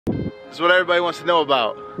This is what everybody wants to know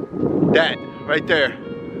about. That right there,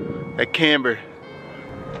 that camber.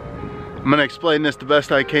 I'm gonna explain this the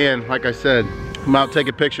best I can. Like I said, I'm out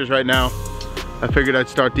taking pictures right now. I figured I'd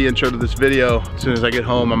start the intro to this video. As soon as I get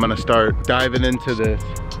home, I'm gonna start diving into this.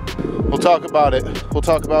 We'll talk about it. We'll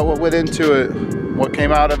talk about what went into it, what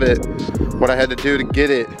came out of it, what I had to do to get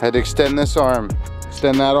it. I had to extend this arm,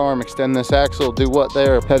 extend that arm, extend this axle, do what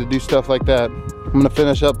there. Had to do stuff like that. I'm gonna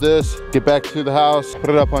finish up this, get back to the house, put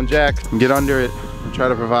it up on jack, and get under it, and try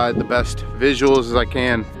to provide the best visuals as I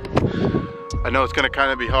can. I know it's gonna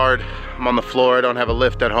kind of be hard. I'm on the floor, I don't have a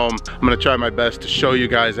lift at home. I'm gonna try my best to show you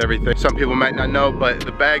guys everything. Some people might not know, but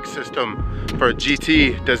the bag system for a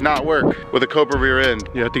GT does not work with a Cobra rear end.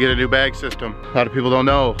 You have to get a new bag system. A lot of people don't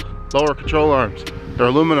know. Lower control arms, they're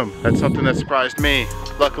aluminum. That's something that surprised me.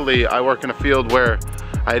 Luckily, I work in a field where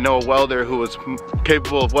I know a welder who was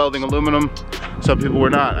capable of welding aluminum. Some people were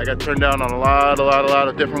not. I got turned down on a lot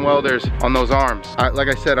of different welders on those arms. Like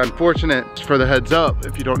I said, I'm fortunate. For the heads up,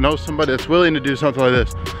 if you don't know somebody that's willing to do something like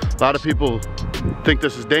this, a lot of people think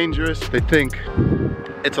this is dangerous. They think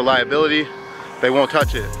it's a liability. They won't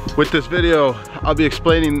touch it. With this video, I'll be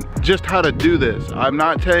explaining just how to do this. I'm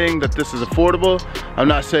not saying that this is affordable. I'm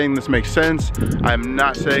not saying this makes sense. I'm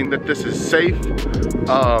not saying that this is safe.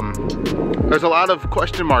 There's a lot of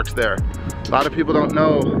question marks there. A lot of people don't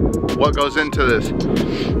know what goes into this.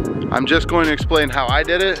 I'm just going to explain how I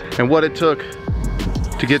did it and what it took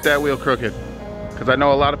to get that wheel crooked, because I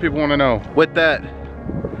know a lot of people want to know. With that,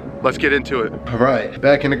 let's get into it. All right,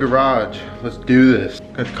 back in the garage. Let's do this.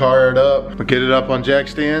 Got the car aired up. We'll get it up on jack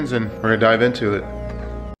stands and we're gonna dive into it.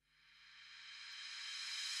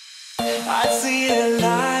 I see a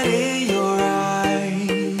light in your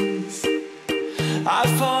eyes. I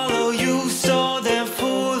follow you so damn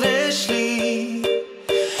foolishly.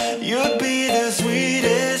 You'd be the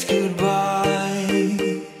sweetest goodbye.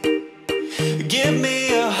 Give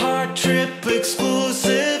me a heart trip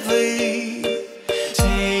exclusively.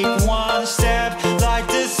 Take one step like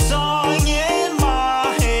the song in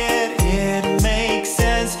my head. It makes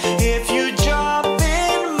sense if you jump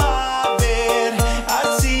in my bed.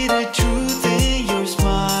 I see the truth in your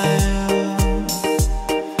smile.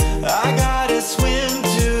 I gotta swim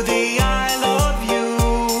to the I love you.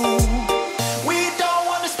 We don't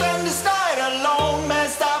wanna spend this night alone.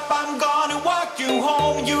 Messed up, I'm gonna walk you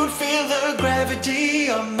home. You'd feel the gravity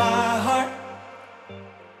of my heart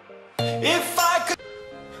if I could.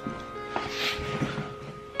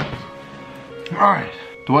 All right,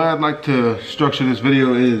 the way I'd like to structure this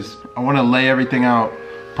video is I want to lay everything out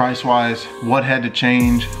price-wise, what had to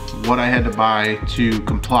change, what I had to buy to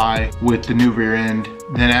comply with the new rear end.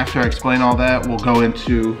 Then after I explain all that, we'll go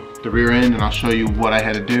into the rear end and I'll show you what I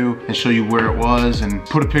had to do and show you where it was and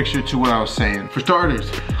put a picture to what I was saying. For starters,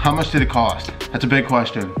 how much did it cost? That's a big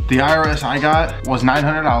question. The IRS I got was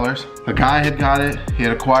 $900. A guy had got it. He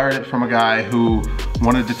had acquired it from a guy who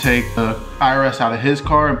wanted to take the IRS out of his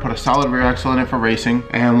car and put a solid rear axle in it for racing,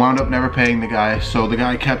 and wound up never paying the guy. So the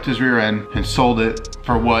guy kept his rear end and sold it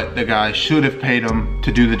for what the guy should have paid him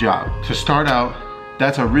to do the job. To start out,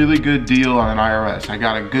 that's a really good deal on an IRS. I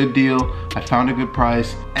got a good deal, I found a good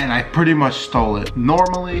price, and I pretty much stole it.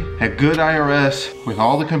 Normally, a good IRS with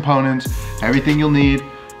all the components, everything you'll need,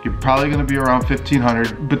 you're probably gonna be around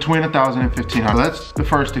 $1,500, between $1,000 and $1,500. So that's the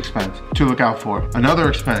first expense to look out for. Another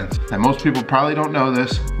expense that most people probably don't know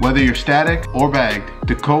this, whether you're static or bagged,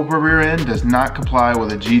 the Cobra rear end does not comply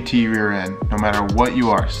with a GT rear end, no matter what you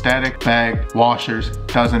are. Static, bagged, washers,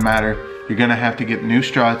 doesn't matter. You're gonna have to get new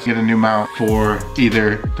struts, get a new mount for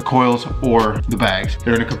either the coils or the bags.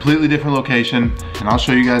 They're in a completely different location, and I'll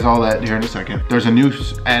show you guys all that here in a second. There's a new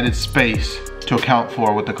added space to account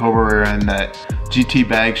for with the Cobra rear end that GT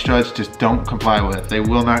bag struts just don't comply with. They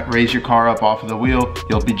will not raise your car up off of the wheel.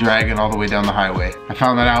 You'll be dragging all the way down the highway. I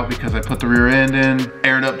found that out because I put the rear end in,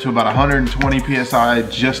 aired up to about 120 PSI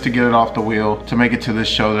just to get it off the wheel to make it to this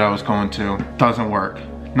show that I was going to. Doesn't work.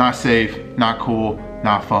 Not safe, not cool,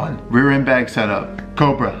 not fun. Rear end bag setup.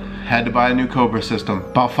 Cobra. Had to buy a new Cobra system.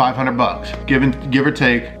 About 500 bucks. Give or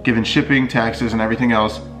take, given shipping, taxes, and everything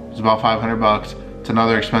else, it's about 500 bucks. It's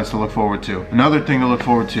another expense to look forward to. Another thing to look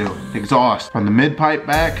forward to, exhaust. From the mid pipe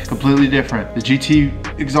back, completely different. The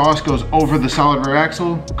GT exhaust goes over the solid rear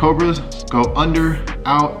axle. Cobras go under,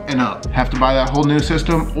 out, and up. Have to buy that whole new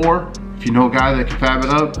system, or if you know a guy that can fab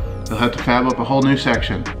it up, they'll have to fab up a whole new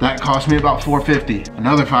section. That cost me about $450,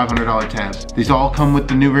 another $500 tabs. These all come with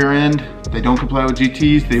the new rear end. They don't comply with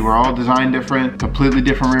GTs. They were all designed different, completely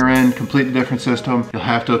different rear end, completely different system. You'll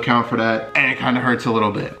have to account for that, and it kind of hurts a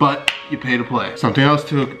little bit. But you pay to play. Something else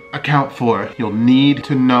to account for, you'll need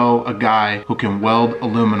to know a guy who can weld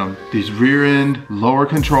aluminum. These rear end lower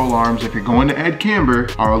control arms, if you're going to add camber,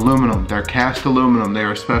 are aluminum. They're cast aluminum. They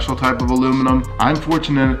are a special type of aluminum. I'm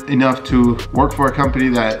fortunate enough to work for a company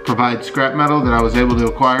that provides scrap metal that I was able to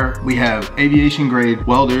acquire. We have aviation grade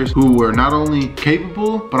welders who were not only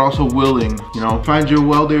capable, but also willing. You know, find your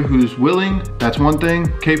welder who's willing, that's one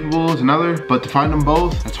thing, capable is another, but to find them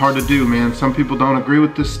both, it's hard to do, man. Some people don't agree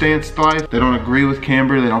with this stance life. They don't agree with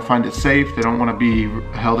camber. They don't find it safe. They don't want to be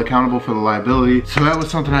held accountable for the liability. So that was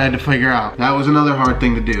something I had to figure out. That was another hard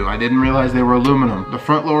thing to do. I didn't realize they were aluminum. The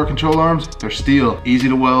front lower control arms, they're steel. Easy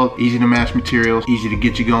to weld, easy to match materials, easy to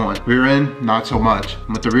get you going. Rear end, not so much.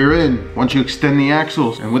 With the rear end, once you extend the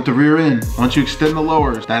axles, and with the rear end, once you extend the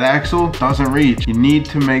lowers, that axle doesn't reach. You need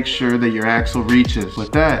to make sure that your axle reaches.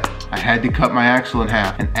 With that, I had to cut my axle in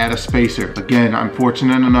half and add a spacer. Again, I'm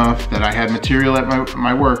fortunate enough that I had material at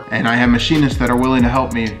my work, and I have machinists that are willing to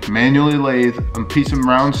help me manually lathe a piece of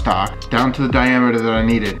round stock down to the diameter that I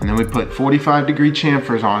needed. And then we put 45-degree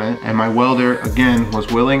chamfers on it, and my welder, again,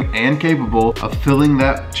 was willing and capable of filling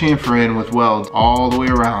that chamfer in with welds all the way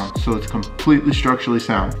around, so it's completely structurally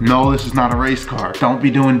sound. No, this is not a race car. Don't be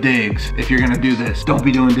doing digs. If you're gonna do this, don't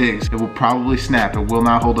be doing digs. It will probably snap. It will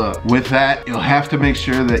not hold up. With that, you'll have to make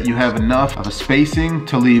sure that you have enough of a spacing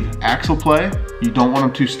to leave axle play. You don't want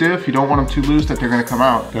them too stiff. You don't want them too loose that they're gonna come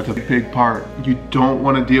out. That's a big part. You don't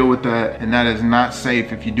want to deal with that, and that is not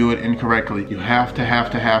safe if you do it incorrectly. You have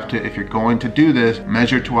to, if you're going to do this,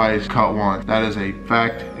 measure twice, cut once. That is a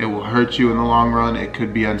fact. It will hurt you in the long run. It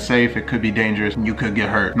could be unsafe. It could be dangerous. You could get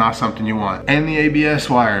hurt. Not something you want. And the ABS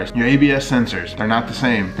wires, your ABS sensors, they're not the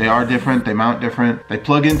same. They are different. They mount different. They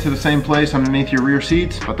plug into the same place underneath your rear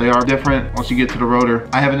seats, but they are different once you get to the rotor.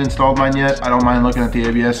 I haven't installed mine yet. I don't mind looking at the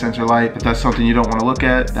ABS sensor light. If that's something you don't want to look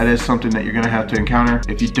at, that is something that you're gonna have to encounter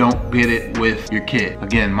if you don't get it with your kit.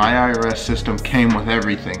 Again, my IRS system came with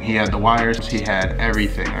everything. He had the wires, he had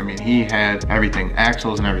everything. I mean, he had everything,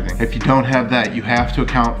 axles and everything. If you don't have that, you have to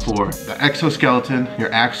account for the exoskeleton,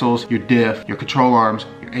 your axles, your diff, your control arms,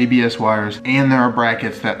 ABS wires, and there are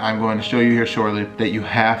brackets that I'm going to show you here shortly that you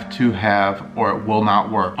have to have or it will not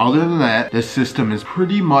work. Other than that, this system is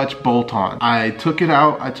pretty much bolt-on. I took it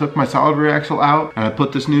out, I took my solid rear axle out, and I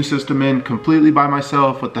put this new system in completely by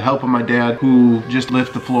myself with the help of my dad, who just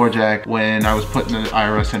lifted the floor jack when I was putting the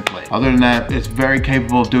IRS in place. Other than that, it's very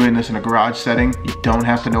capable of doing this in a garage setting. You don't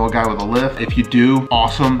have to know a guy with a lift. If you do,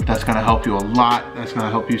 awesome. That's gonna help you a lot. That's gonna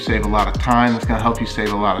help you save a lot of time. That's gonna help you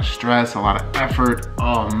save a lot of stress, a lot of effort.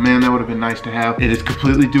 Oh man, that would have been nice to have. It is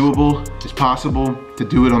completely doable. It's possible to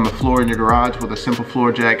do it on the floor in your garage with a simple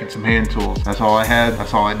floor jack and some hand tools. That's all I had.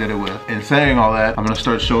 That's all I did it with. And saying all that, I'm gonna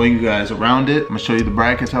start showing you guys around it. I'm gonna show you the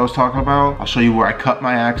brackets I was talking about. I'll show you where I cut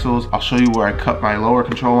my axles. I'll show you where I cut my lower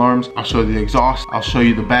control arms. I'll show you the exhaust. I'll show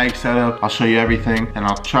you the bag setup. I'll show you everything. And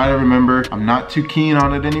I'll try to remember. I'm not too keen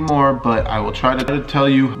on it anymore, but I will try to tell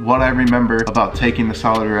you what I remember about taking the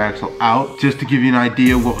solid rear axle out, just to give you an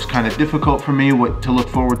idea what was kind of difficult for me, what to look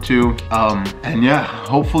forward to. And yeah,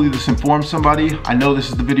 hopefully this informs somebody. I know this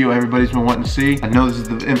is the video everybody's been wanting to see. I know this is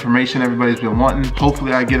the information everybody's been wanting.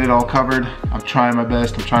 Hopefully I get it all covered. I'm trying my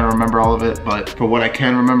best. I'm trying to remember all of it, but for what I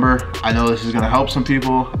can remember, I know this is gonna help some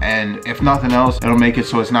people, and if nothing else, it'll make it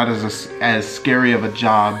so it's not as scary of a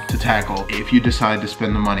job to tackle if you decide to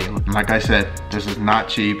spend the money. Like I said, this is not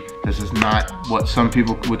cheap. This is not what some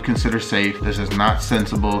people would consider safe. This is not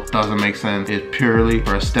sensible. Doesn't make sense. It's purely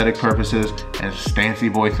for aesthetic purposes and stancy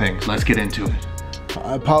boy things. Let's get into it.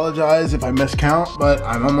 I apologize if I miscount, but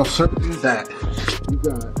I'm almost certain that you've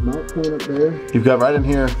got mount point up there. You've got right in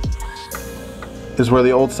here is where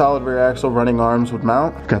the old solid rear axle running arms would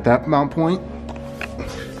mount. Got that mount point.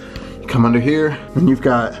 You come under here, and you've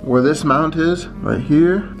got where this mount is, right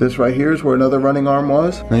here. This right here is where another running arm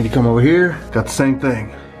was. And then you come over here, got the same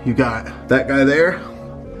thing. You got that guy there,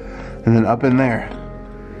 and then up in there,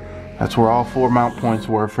 that's where all 4 mount points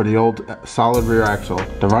were for the old solid rear axle.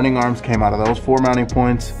 The running arms came out of those 4 mounting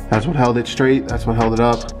points. That's what held it straight, that's what held it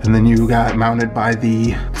up. And then you got mounted by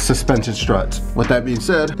the suspension struts. With that being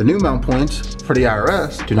said, the new mount points for the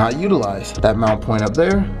IRS do not utilize that mount point up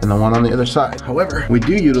there and the one on the other side. However, we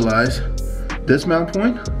do utilize this mount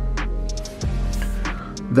point,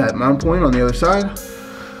 that mount point on the other side.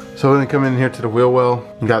 So we're gonna come in here to the wheel well.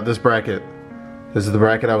 You got this bracket. This is the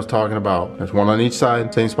bracket I was talking about. There's one on each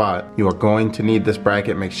side, same spot. You are going to need this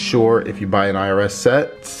bracket. Make sure if you buy an IRS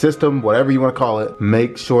set, system, whatever you wanna call it,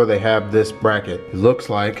 make sure they have this bracket. It looks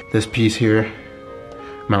like this piece here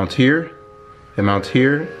mounts here, it mounts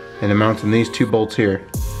here, and it mounts in these 2 bolts here.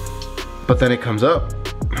 But then it comes up,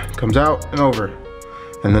 comes out and over.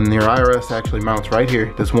 and then your IRS actually mounts right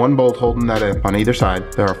here. There's one bolt holding that in on either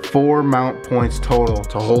side. There are 4 mount points total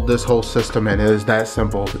to hold this whole system in. It is that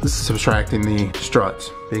simple. This is subtracting the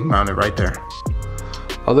struts being mounted right there.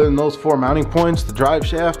 Other than those 4 mounting points, the drive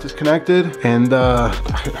shaft is connected, and I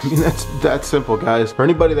mean, that's that simple, guys. For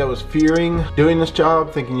anybody that was fearing doing this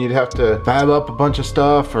job, thinking you'd have to fab up a bunch of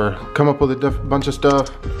stuff or come up with a bunch of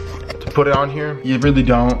stuff to put it on here, you really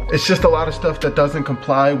don't. It's just a lot of stuff that doesn't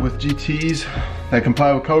comply with GTs, that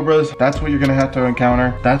comply with Cobras. That's what you're gonna have to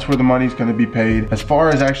encounter. That's where the money's gonna be paid. As far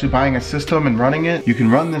as actually buying a system and running it, you can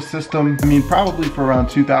run this system, I mean, probably for around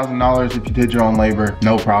 $2,000 if you did your own labor,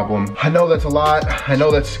 no problem. I know that's a lot, I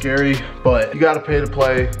know that's scary, but you gotta pay to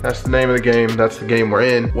play. That's the name of the game, that's the game we're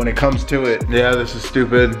in. When it comes to it, yeah, this is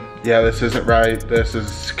stupid. Yeah, this isn't right. This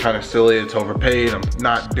is kind of silly. It's overpaid. I'm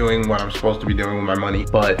not doing what I'm supposed to be doing with my money,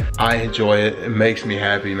 but I enjoy it. It makes me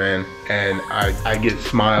happy, man. And I get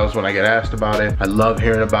smiles when I get asked about it. I love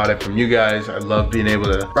hearing about it from you guys. I love being able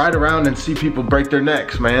to ride around and see people break their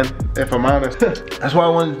necks, man. If I'm honest, that's why I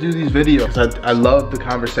wanted to do these videos. I love the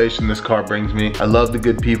conversation this car brings me. I love the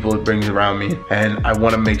good people it brings around me. And I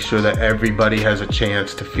want to make sure that everybody has a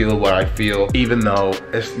chance to feel what I feel, even though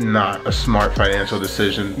it's not a smart financial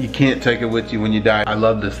decision. You can't take it with you when you die. I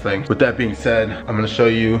love this thing. With that being said, I'm gonna show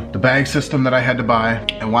you the bag system that I had to buy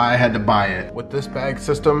and why I had to buy it. With this bag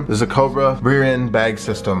system, this is a Cobra rear end bag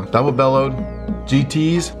system. Double bellowed.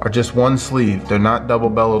 GTs are just one sleeve. They're not double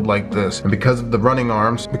bellowed like this. And because of the running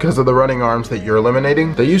arms that you're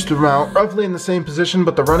eliminating, they used to mount roughly in the same position,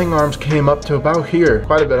 but the running arms came up to about here,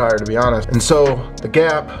 quite a bit higher to be honest. And so the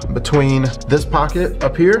gap between this pocket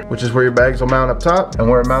up here, which is where your bags will mount up top, and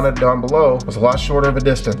where it mounted down below was a lot shorter of a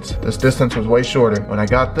distance. This distance was way shorter. When I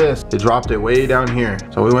got this, it dropped it way down here.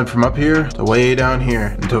 So we went from up here to way down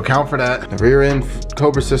here. And to account for that, the rear end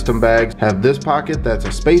Cobra system bags have this pocket that's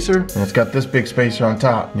a spacer, and it's got this big spacer on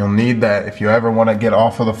top. You'll need that if you ever want to get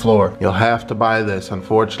off of the floor. You'll have to buy this.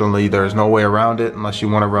 Unfortunately, there's no way around it unless you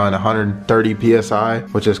want to run 130 PSI,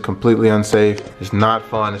 which is completely unsafe. It's not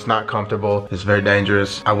fun, it's not comfortable, it's very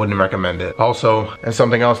dangerous. I wouldn't recommend it. Also, and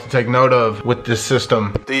something else to take note of with this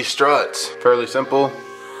system, these struts, fairly simple.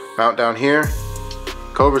 Mount down here.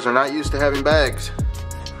 Cobras are not used to having bags.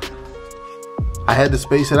 I had to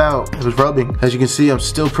space it out. It was rubbing. As you can see, I'm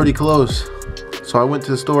still pretty close. So I went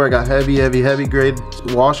to the store, I got heavy grade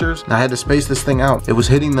washers, and I had to space this thing out. It was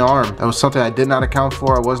hitting the arm. That was something I did not account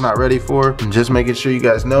for, I was not ready for. And just making sure you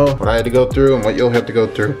guys know what I had to go through and what you'll have to go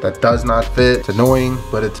through. That does not fit. It's annoying,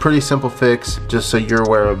 but it's a pretty simple fix, just so you're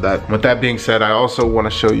aware of that. With that being said, I also want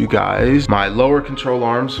to show you guys my lower control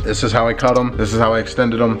arms. This is how I cut them, this is how I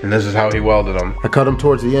extended them, and this is how he welded them. I cut them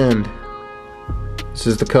towards the end. This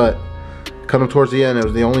is the cut. Cut them towards the end. It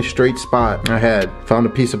was the only straight spot I had. Found a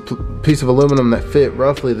piece of aluminum that fit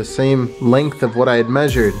roughly the same length of what I had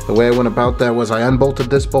measured. The way I went about that was I unbolted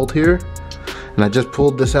this bolt here, and I just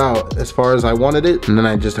pulled this out as far as I wanted it, and then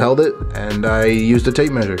I just held it, and I used a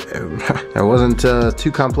tape measure. It wasn't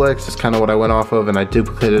too complex. It's kind of what I went off of, and I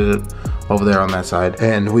duplicated it over there on that side.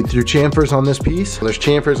 And we threw chamfers on this piece. There's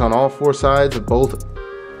chamfers on all 4 sides of both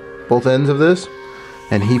ends of this.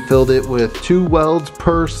 And he filled it with 2 welds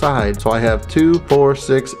per side. So I have 2, 4,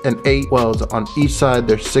 6, and 8 welds on each side.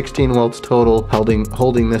 There's 16 welds total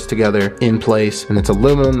holding this together in place. And it's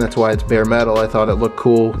aluminum, that's why it's bare metal. I thought it looked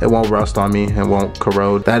cool. It won't rust on me, it won't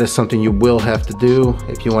corrode. That is something you will have to do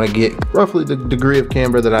if you want to get roughly the degree of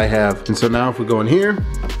camber that I have. And so now if we go in here,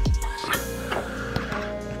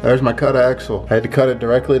 there's my cut axle. I had to cut it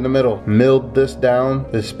directly in the middle. Milled this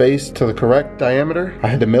down, this space, to the correct diameter. I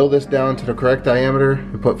had to mill this down to the correct diameter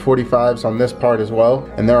and put 45s on this part as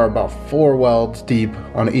well. And there are about 4 welds deep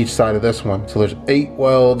on each side of this one. So there's 8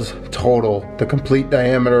 welds total, the complete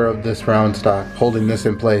diameter of this round stock, holding this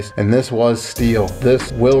in place. And this was steel.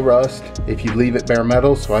 This will rust if you leave it bare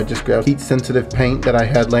metal. So I just grabbed heat sensitive paint that I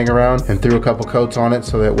had laying around and threw a couple coats on it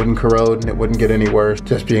so that it wouldn't corrode and it wouldn't get any worse,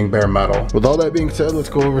 just being bare metal. With all that being said, let's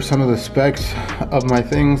go over some of the specs of my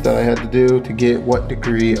things that I had to do to get what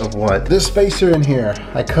degree of what. This spacer in here,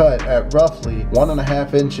 I cut at roughly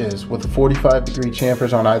 1.5 inches with 45-degree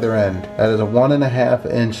chamfers on either end. That is a 1.5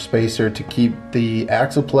 inch spacer to keep the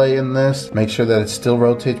axle play in this, make sure that it still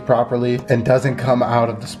rotates properly and doesn't come out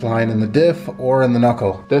of the spline in the diff or in the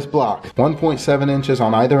knuckle. This block, 1.7 inches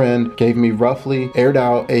on either end, gave me roughly, aired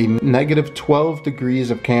out, a negative 12 degrees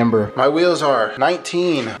of camber. My wheels are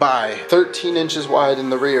 19 by 13 inches wide in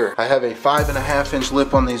the rear. I have a 5.5 inch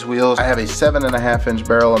lip on these wheels. I have a 7.5 inch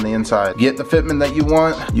barrel on the inside. Get the fitment that you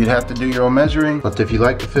want, you'd have to do your own measuring, but if you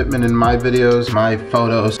like the fitment in my videos, my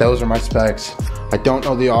photos, those are my specs. I don't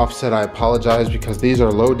know the offset, I apologize, because these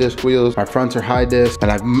are low disc wheels. My fronts are high disc,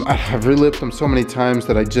 and I've relipped them so many times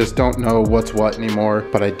that I just don't know what's what anymore.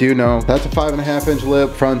 But I do know that's a 5.5 inch lip.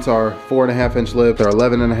 Fronts are 4.5 inch lip. They're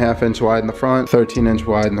 11.5 inch wide in the front, 13 inch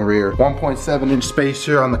wide in the rear. 1.7 inch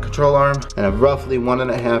spacer on the control arm, and a roughly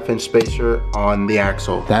 1.5 inch spacer on the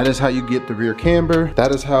axle. That is how you get the rear camber.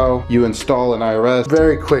 That is how you install an IRS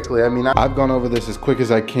very quickly. I mean, I've gone over this as quick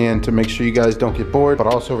as I can to make sure you guys don't get bored, but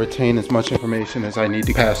also retain as much information as I need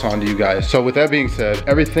to pass on to you guys. So with that being said,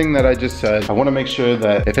 everything that I just said, I want to make sure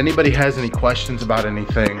that if anybody has any questions about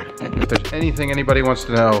anything, if there's anything anybody wants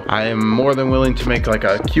to know, I am more than willing to make like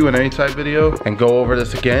a Q&A type video and go over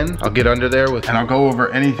this again. I'll get under there and I'll go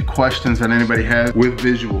over any questions that anybody has with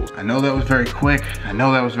visuals. I know that was very quick. I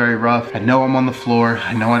know that was very rough. I know I'm on the floor.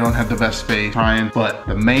 I know I don't have the best space trying, but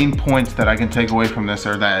the main points that I can take away from this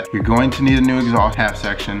are that you're going to need a new exhaust half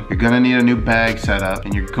section. You're gonna need a new bag setup,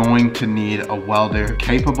 and you're going to need a welder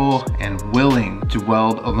capable and willing to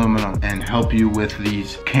weld aluminum and help you with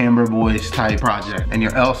these camber boys type projects. And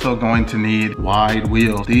you're also going to need wide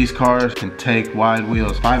wheels. These cars can take wide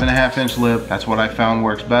wheels. 5.5 inch lip, that's what I found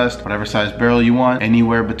works best. Whatever size barrel you want,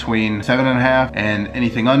 anywhere between 7.5 and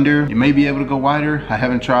anything under. You may be able to go wider. I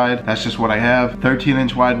haven't tried. That's just what I have. 13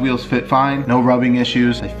 inch wide wheels fit fine. No rubbing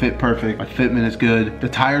issues. They fit perfect. My fitment is good. The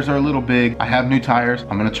tires are a little big. I have new tires.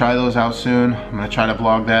 I'm gonna try those out soon. I'm gonna try to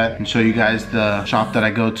vlog that and show you guys the shop that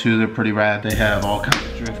I go to. They're pretty rad. They have all kinds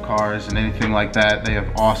of drift cars and anything like that. They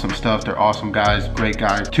have awesome stuff. They're awesome guys, great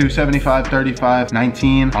guys. 275, 35,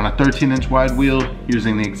 19 on a 13 inch wide wheel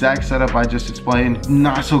using the exact setup I just explained.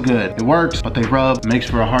 Not so good. It works, but they rub. Makes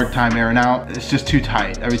for a hard time airing out. It's just too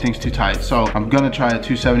tight. Everything's too tight. So I'm gonna try a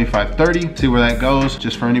 275, 30, see where that goes.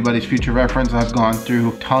 Just for anybody's future reference, I've gone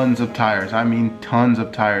through tons of tires. I mean tons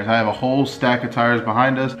of tires. I have a whole stack of tires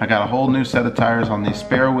behind us. I got a whole new set of tires on these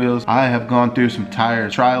spare wheels. I have gone through some tire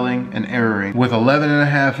trialing and erroring. With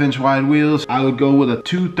 11.5 inch wide wheels, I would go with a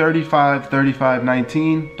 235, 35,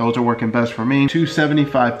 19. Those are working best for me.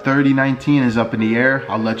 275, 30, 19 is up in the air.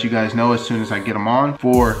 I'll let you guys know as soon as I get them on.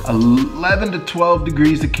 For 11 to 12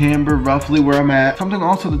 degrees of camber, roughly where I'm at. Something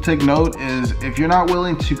also to take note is if you're not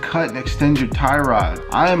willing to cut and extend your tie rod,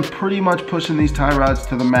 I am pretty much pushing these tie rods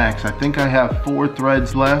to the max. I think I have 4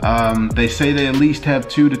 threads left. They say they at least have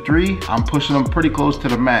 2 to 3. I'm pushing them pretty close to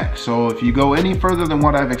the max. So if you go any further than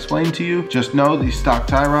what I've explained to you, just know these stock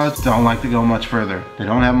tie rods don't like to go much further. They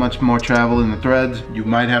don't have much more travel in the threads. You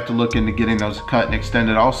might have to look into getting those cut and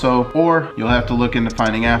extended also, or you'll have to look into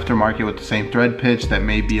finding aftermarket with the same thread pitch that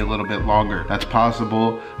may be a little bit longer. That's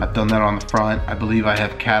possible. I've done that on the front. I believe I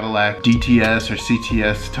have Cadillac DTS or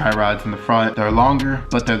CTS tie rods in the front. They're longer,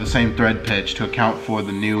 but they're the same thread pitch to account for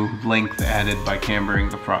the new length added by cambering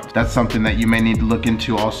the front. That's something that you may need to look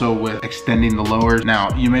into also with extending the lowers. Now,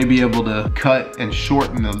 you may be able to cut and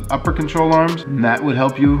shorten the upper control arms, and that would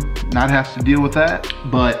help you not have to deal with that.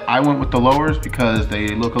 But I went with the lowers because they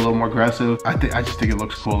look a little more aggressive. I just think it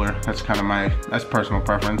looks cooler. That's kind of that's personal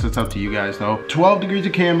preference. It's up to you guys though. 12 degrees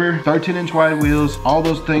of camber, 13 inch wide wheels, all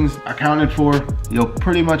those things accounted for. You'll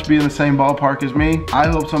pretty much be in the same ballpark as me. I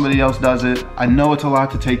hope somebody else does it. I know it's a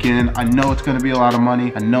lot to take in. I know it's gonna be a lot of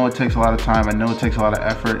money. I know it takes a lot of time. I know it takes a lot of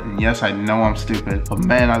effort. And yes, I know I'm stupid, but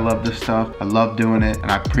man, I love this stuff. I love doing it.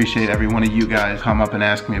 And I appreciate every one of you guys come up and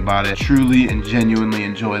ask me about it. Truly and genuinely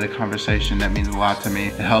enjoy the conversation. That means a lot to me.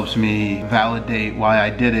 It helps me validate why I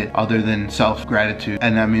did it other than self-gratitude.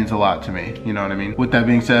 And that means a lot to me. You know what I mean? With that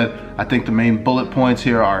being said, I think the main bullet points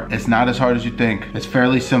here are, it's not as hard as you think. It's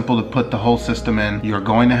fairly simple to put the whole system in. You're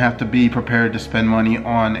going to have to be prepared to spend money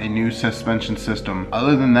on a new suspension system.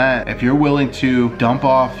 Other than that, if you're willing to dump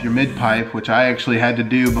off your mid-pipe, which I actually had to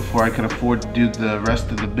do before I could afford to do the rest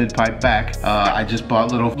of the mid-pipe back, I just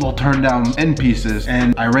bought little turn-down end pieces,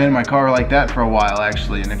 and I ran my car like that for a while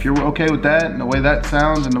actually. And if you're okay with that, and the way that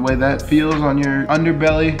sounds and the way that feels on your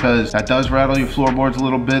underbelly, because that does rattle your floorboards a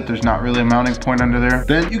little bit, there's not really a mounting point under there,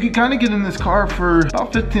 then you can kind of get in this car for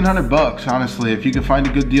about 1,500 bucks, honestly, if you can find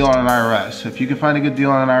a good deal on an IRS. If you can find a good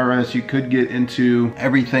deal on an IRS, you could get into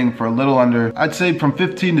everything for a little under, I'd say from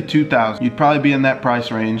 15 to 2,000. You'd probably be in that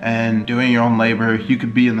price range, and doing your own labor, you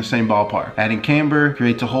could be in the same ballpark. Adding camber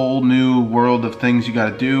creates a whole new world of things you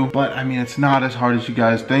gotta do, but I mean, it's not as hard as you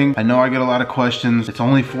guys think. I know I get a lot of questions. It's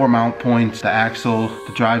only 4 mount points, the axle,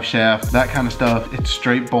 the drive shaft, that kind of stuff. It's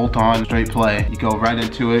straight bolt on, straight play. You go right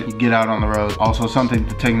into it, you get out on the road. Also, something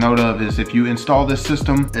to take note of is if you install this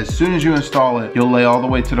system, as soon as you install it, you'll lay all the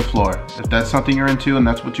way to the floor. If that's something you're into and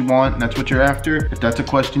that's what you want and that's what you're after, if that's a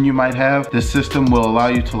question you might have, this system will allow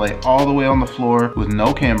you to lay all the way on the floor with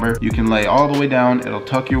no camber. You can lay all the way down. It'll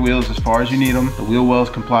tuck your wheels as far as you need them. The wheel wells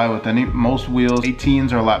comply with most wheels.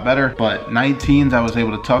 18s are a lot better, but 19s I was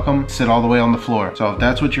able to tuck them, sit all the way on the floor. So if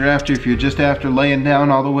that's what you're after, if you're just after laying down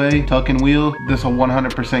all the way, tucking wheel, this will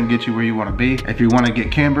 100% get you where you want to be. If you want to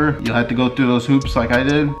get camber, you'll have to go through those hoops like I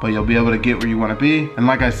did, but you'll be able to get where you want to be. And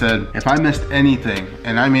like I said, if I missed anything,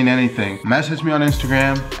 and I mean anything, message me on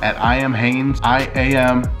Instagram at IamHaynes,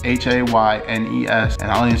 IamHaynes,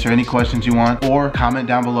 and I'll answer any questions you want, or comment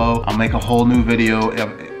down below. I'll make a whole new video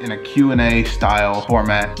in a Q&A style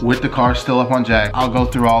format with the car still up on jack. I'll go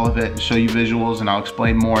through all of it and show you visuals, and I'll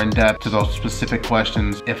explain more in depth to those specific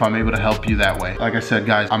questions if I'm able to help you that way. Like I said,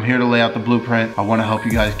 guys, I'm here to lay out the blueprint. I want to help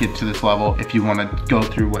you guys get to this level if you want to go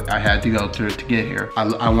through what I had to go through to get here.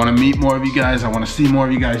 I want to meet more of you guys. I want to see more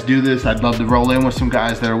of you guys do this. I'd love to roll in with some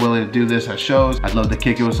guys that are willing to do this at shows. I'd love to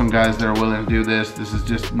kick it with some guys that are willing to do this. This is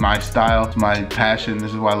just my style. It's my passion.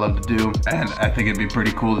 This is what I love to do. And I think it'd be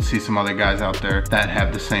pretty cool to see some other guys out there that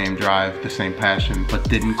have the same drive, the same passion, but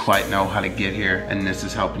didn't quite know how to get here, and this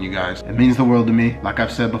is helping you guys. It means the world to me. Like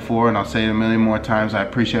I've said before, and I'll say it a million more times, I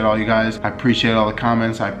appreciate all you guys. I appreciate all the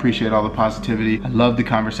comments. I appreciate all the positivity. I love the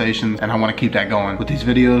conversations, and I want to keep that going. With these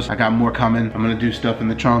videos, I got more coming. I'm gonna do stuff in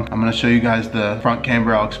the trunk. I'm gonna show you guys the front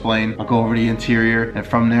camber. I'll explain. I'll go over the interior, and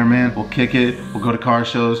from there, man, we'll kick it. We'll go to car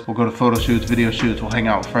shows. We'll go to photo shoots, video shoots. We'll hang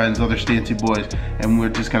out with friends, other Stancy boys, and we're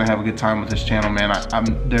just gonna have a good time with this channel, man.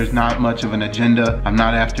 There's not much of an agenda. I'm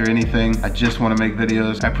not after anything. I just want to make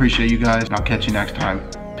videos. I appreciate you guys, and I'll catch you next time.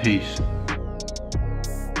 Peace.